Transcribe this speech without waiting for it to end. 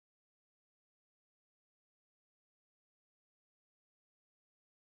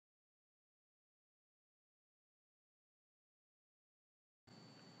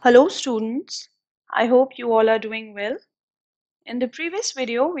Hello students, I hope you all are doing well. In the previous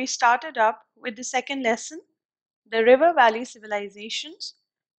video, we started up with the second lesson, the River Valley Civilizations,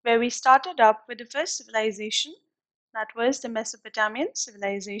 where we started up with the first civilization, that was the Mesopotamian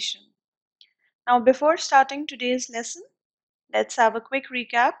Civilization. Now before starting today's lesson, let's have a quick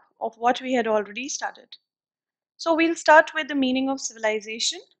recap of what we had already studied. So we'll start with the meaning of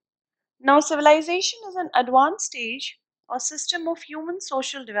civilization. Now civilization is an advanced stage or system of human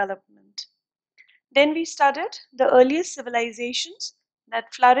social development. Then we studied the earliest civilizations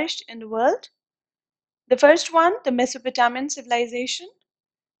that flourished in the world. The first one, the Mesopotamian civilization.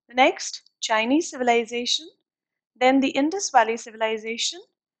 The next, Chinese civilization. Then the Indus Valley civilization.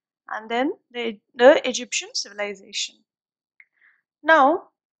 And then the Egyptian civilization. Now,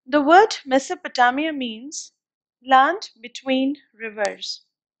 the word Mesopotamia means land between rivers.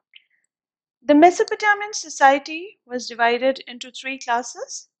 The Mesopotamian society was divided into three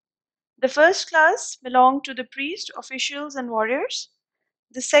classes. The first class belonged to the priests, officials, and warriors.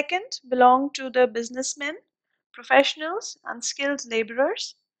 The second belonged to the businessmen, professionals, and skilled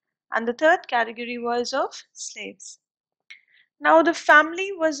laborers. And the third category was of slaves. Now, the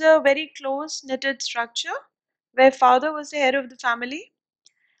family was a very close knitted structure where father was the head of the family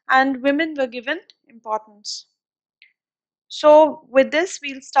and women were given importance. So, with this,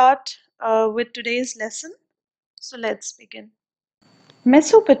 we'll start with today's lesson. So, let's begin.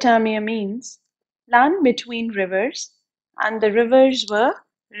 Mesopotamia means land between rivers, and the rivers were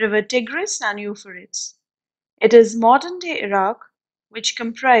River Tigris and Euphrates. It is modern-day Iraq, which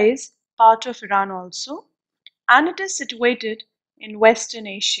comprise part of Iran also, and it is situated in Western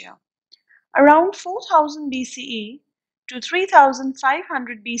Asia. Around 4000 BCE to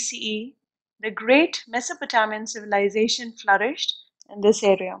 3500 BCE, the great Mesopotamian civilization flourished in this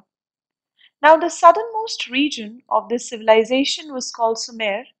area. Now, the southernmost region of this civilization was called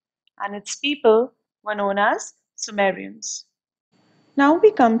Sumer, and its people were known as Sumerians. Now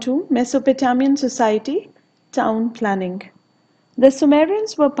we come to Mesopotamian society, town planning. The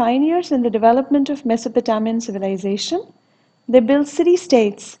Sumerians were pioneers in the development of Mesopotamian civilization. They built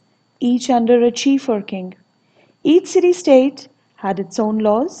city-states, each under a chief or king. Each city-state had its own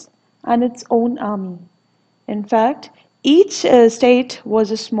laws and its own army. In fact, each state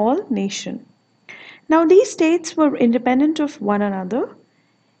was a small nation. Now, these states were independent of one another.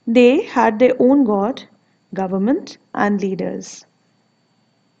 They had their own god, government, and leaders.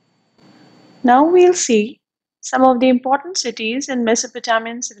 Now we'll see some of the important cities in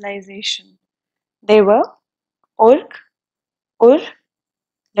Mesopotamian civilization. They were Urk, Ur,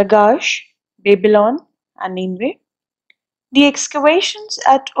 Lagash, Babylon, and Nineveh. The excavations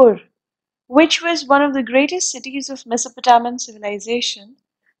at Ur, which was one of the greatest cities of Mesopotamian civilization,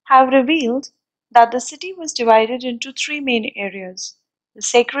 have revealed that the city was divided into three main areas: the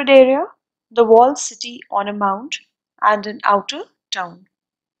sacred area, the walled city on a mount, and an outer town.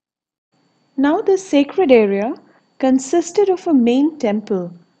 Now, this sacred area consisted of a main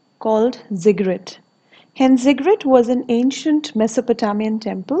temple called Ziggurat. Hence, Ziggurat was an ancient Mesopotamian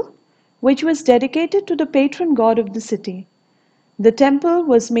temple which was dedicated to the patron god of the city. The temple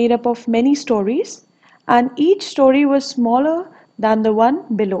was made up of many stories, and each story was smaller than the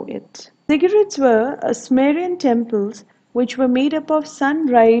one below it. Ziggurats were Sumerian temples which were made up of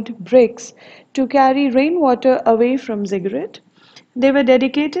sun-dried bricks to carry rainwater away from Ziggurat. They were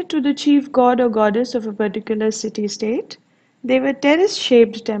dedicated to the chief god or goddess of a particular city-state. They were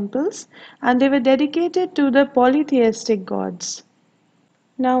terrace-shaped temples, and they were dedicated to the polytheistic gods.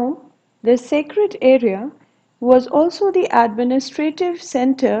 Now, this sacred area was also the administrative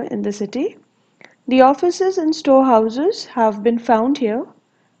center in the city. The offices and storehouses have been found here.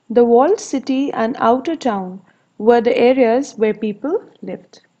 The walled city and outer town were the areas where people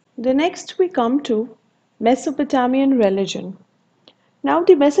lived. The next we come to Mesopotamian religion. Now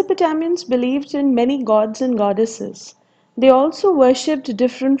the Mesopotamians believed in many gods and goddesses. They also worshipped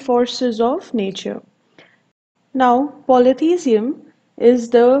different forces of nature. Now, polytheism is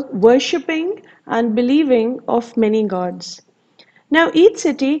the worshipping and believing of many gods. Now, each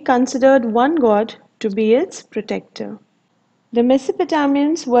city considered one god to be its protector. The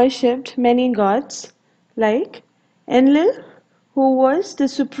Mesopotamians worshipped many gods like Enlil, who was the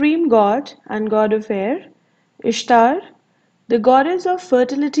supreme god and god of air, Ishtar, the goddess of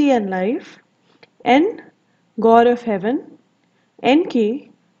fertility and life, En, god of heaven,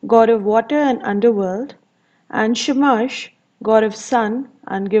 Enki, god of water and underworld, and Shamash, god of sun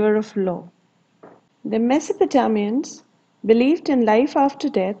and giver of law. The Mesopotamians believed in life after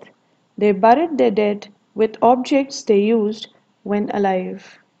death. They buried their dead with objects they used when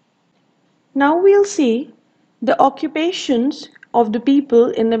alive. Now we'll see the occupations of the people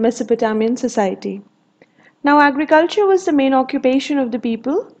in the Mesopotamian society. Now, agriculture was the main occupation of the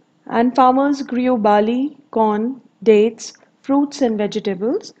people, and farmers grew barley, corn, dates, fruits, and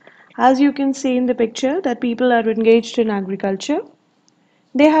vegetables. As you can see in the picture, that people are engaged in agriculture.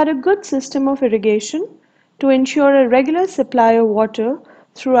 They had a good system of irrigation to ensure a regular supply of water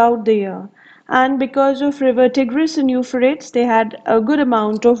throughout the year. And because of river Tigris and Euphrates, they had a good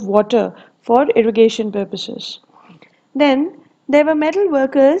amount of water for irrigation purposes. Then there were metal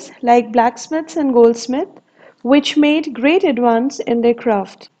workers like blacksmiths and goldsmiths, which made great advance in their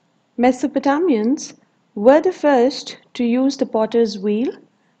craft. Mesopotamians were the first to use the potter's wheel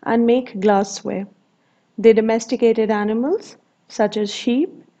and make glassware. They domesticated animals such as sheep,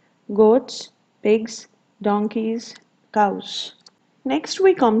 goats, pigs, donkeys, cows. Next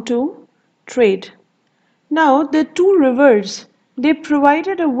we come to trade. Now the two rivers, they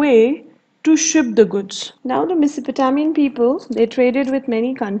provided a way to ship the goods. Now the Mesopotamian people, they traded with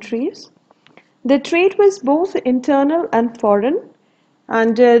many countries. The trade was both internal and foreign,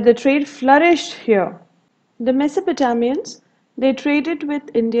 and the trade flourished here. The Mesopotamians, they traded with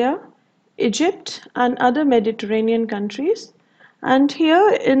India, Egypt, and other Mediterranean countries. And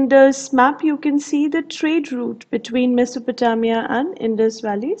here in this map, you can see the trade route between Mesopotamia and Indus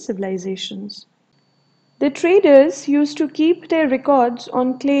Valley civilizations. The traders used to keep their records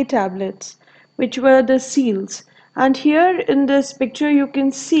on clay tablets, which were the seals. And here in this picture, you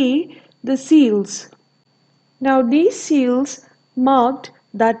can see the seals. Now, these seals marked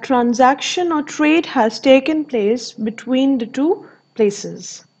that transaction or trade has taken place between the two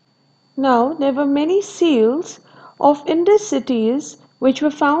places. Now, there were many seals of Indus cities which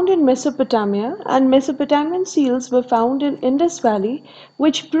were found in Mesopotamia, and Mesopotamian seals were found in Indus Valley,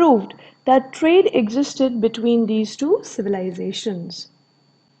 which proved that trade existed between these two civilizations.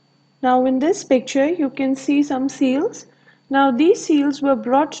 Now, in this picture, you can see some seals. Now, these seals were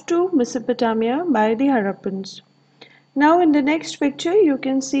brought to Mesopotamia by the Harappans. Now in the next picture you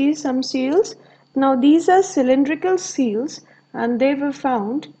can see some seals. Now these are cylindrical seals and they were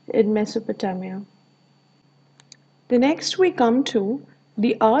found in Mesopotamia. The next we come to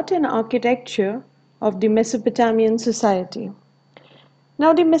the art and architecture of the Mesopotamian society.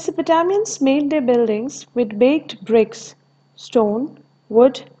 Now the Mesopotamians made their buildings with baked bricks, stone,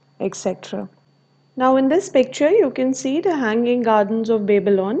 wood, etc. Now in this picture you can see the Hanging Gardens of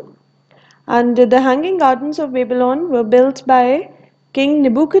Babylon. And the Hanging Gardens of Babylon were built by King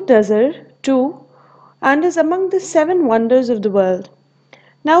Nebuchadnezzar II and is among the 7 wonders of the world.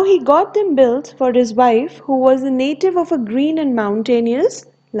 Now he got them built for his wife, who was a native of a green and mountainous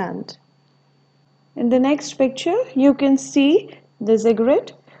land. In the next picture, you can see the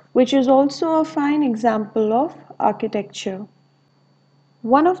ziggurat, which is also a fine example of architecture.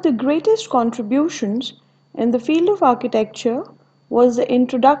 One of the greatest contributions in the field of architecture was the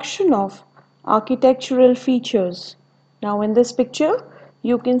introduction of architectural features. Now in this picture,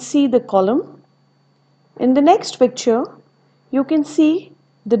 you can see the column. In the next picture, you can see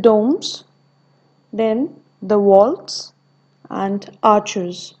the domes, then the vaults and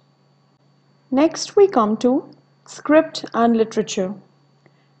arches. Next we come to script and literature.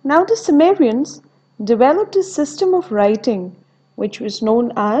 Now the Sumerians developed a system of writing which was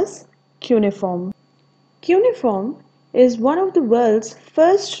known as cuneiform. Cuneiform is one of the world's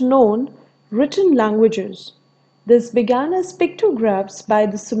first known written languages. This began as pictographs by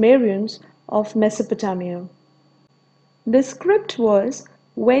the Sumerians of Mesopotamia. The script was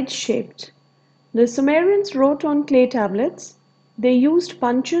wedge-shaped. The Sumerians wrote on clay tablets. They used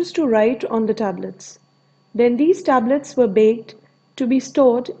punches to write on the tablets. Then these tablets were baked to be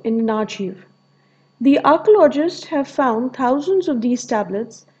stored in an archive. The archaeologists have found thousands of these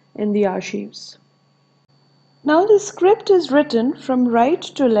tablets in the archives. Now the script is written from right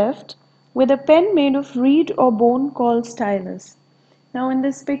to left with a pen made of reed or bone called stylus. Now in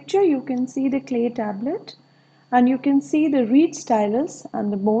this picture you can see the clay tablet and you can see the reed stylus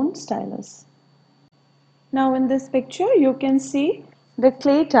and the bone stylus. Now in this picture you can see the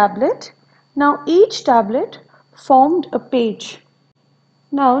clay tablet. Now each tablet formed a page.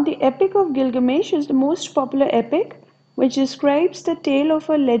 Now the Epic of Gilgamesh is the most popular epic which describes the tale of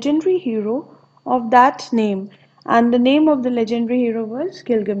a legendary hero of that name, and the name of the legendary hero was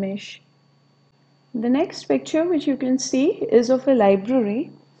Gilgamesh. The next picture which you can see is of a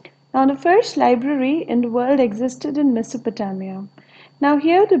library. Now the first library in the world existed in Mesopotamia. Now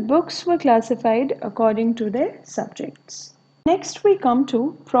here the books were classified according to their subjects. Next we come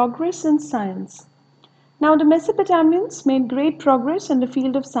to progress in science. Now the Mesopotamians made great progress in the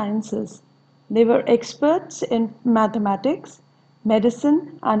field of sciences. They were experts in mathematics,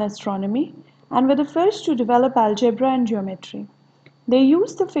 medicine and astronomy, and were the first to develop algebra and geometry. They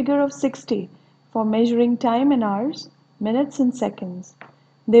used the figure of 60 for measuring time in hours, minutes and seconds.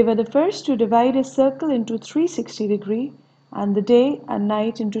 They were the first to divide a circle into 360 degrees and the day and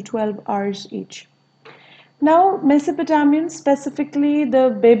night into 12 hours each. Now, Mesopotamians, specifically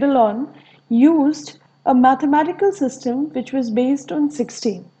the Babylon, used a mathematical system which was based on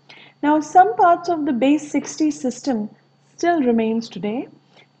 60. Now, some parts of the base 60 system still remains today,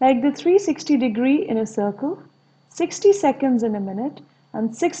 like the 360-degree in a circle, 60 seconds in a minute,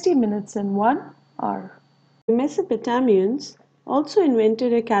 and 60 minutes in 1 hour. The Mesopotamians also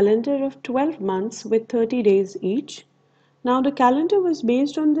invented a calendar of 12 months with 30 days each. Now, the calendar was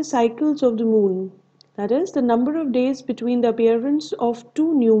based on the cycles of the moon. That is, the number of days between the appearance of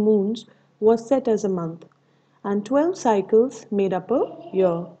two new moons was set as a month, and 12 cycles made up a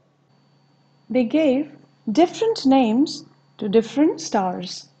year. They gave different names to different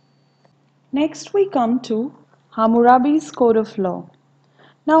stars. Next, we come to Hammurabi's Code of Law.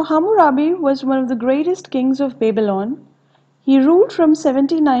 Now, Hammurabi was one of the greatest kings of Babylon. He ruled from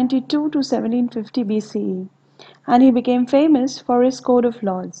 1792 to 1750 BCE, and he became famous for his code of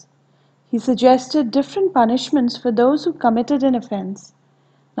laws. He suggested different punishments for those who committed an offense.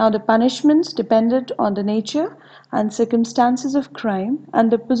 Now, the punishments depended on the nature and circumstances of crime and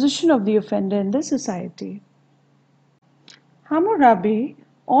the position of the offender in the society. Hammurabi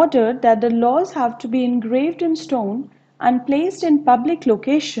ordered that the laws have to be engraved in stone and placed in public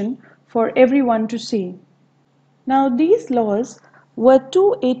location for everyone to see. Now, these laws were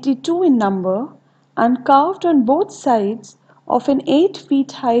 282 in number and carved on both sides of an 8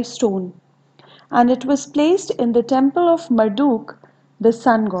 feet high stone, and it was placed in the temple of Marduk, the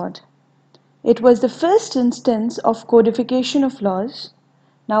sun god. It was the first instance of codification of laws.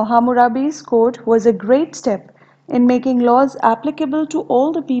 Now, Hammurabi's code was a great step in making laws applicable to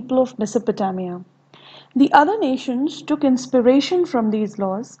all the people of Mesopotamia. The other nations took inspiration from these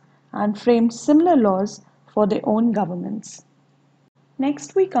laws and framed similar laws for their own governments.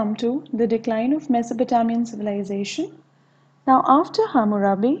 Next, we come to the decline of Mesopotamian civilization. Now, after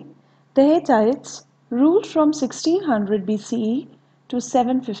Hammurabi, the Hittites ruled from 1600 BCE to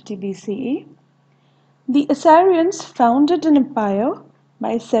 750 BCE. The Assyrians founded an empire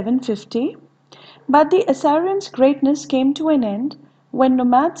by 750, but the Assyrians' greatness came to an end when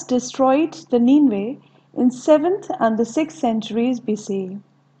nomads destroyed the Nineveh in 7th and the 6th centuries BCE.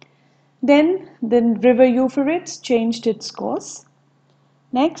 Then the river Euphrates changed its course.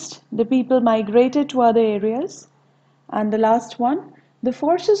 Next, the people migrated to other areas. And the last one, the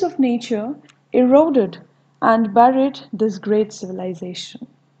forces of nature eroded and buried this great civilization.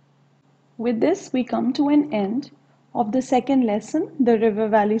 With this, we come to an end of the second lesson, the River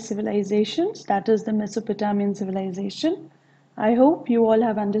Valley Civilizations, that is the Mesopotamian civilization. I hope you all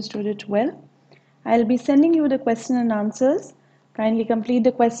have understood it well. I'll be sending you the question and answers. Kindly complete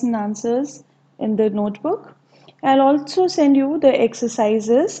the question and answers in the notebook. I'll also send you the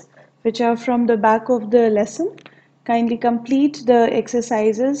exercises which are from the back of the lesson. Kindly complete the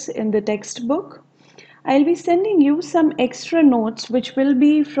exercises in the textbook. I'll be sending you some extra notes which will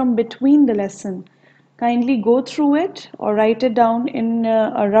be from between the lesson. Kindly go through it or write it down in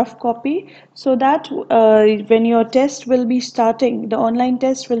a rough copy so that when your test will be starting, the online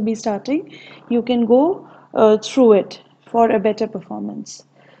test will be starting, you can go through it for a better performance.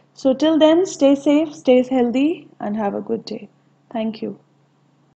 So till then, stay safe, stay healthy, and have a good day. Thank you.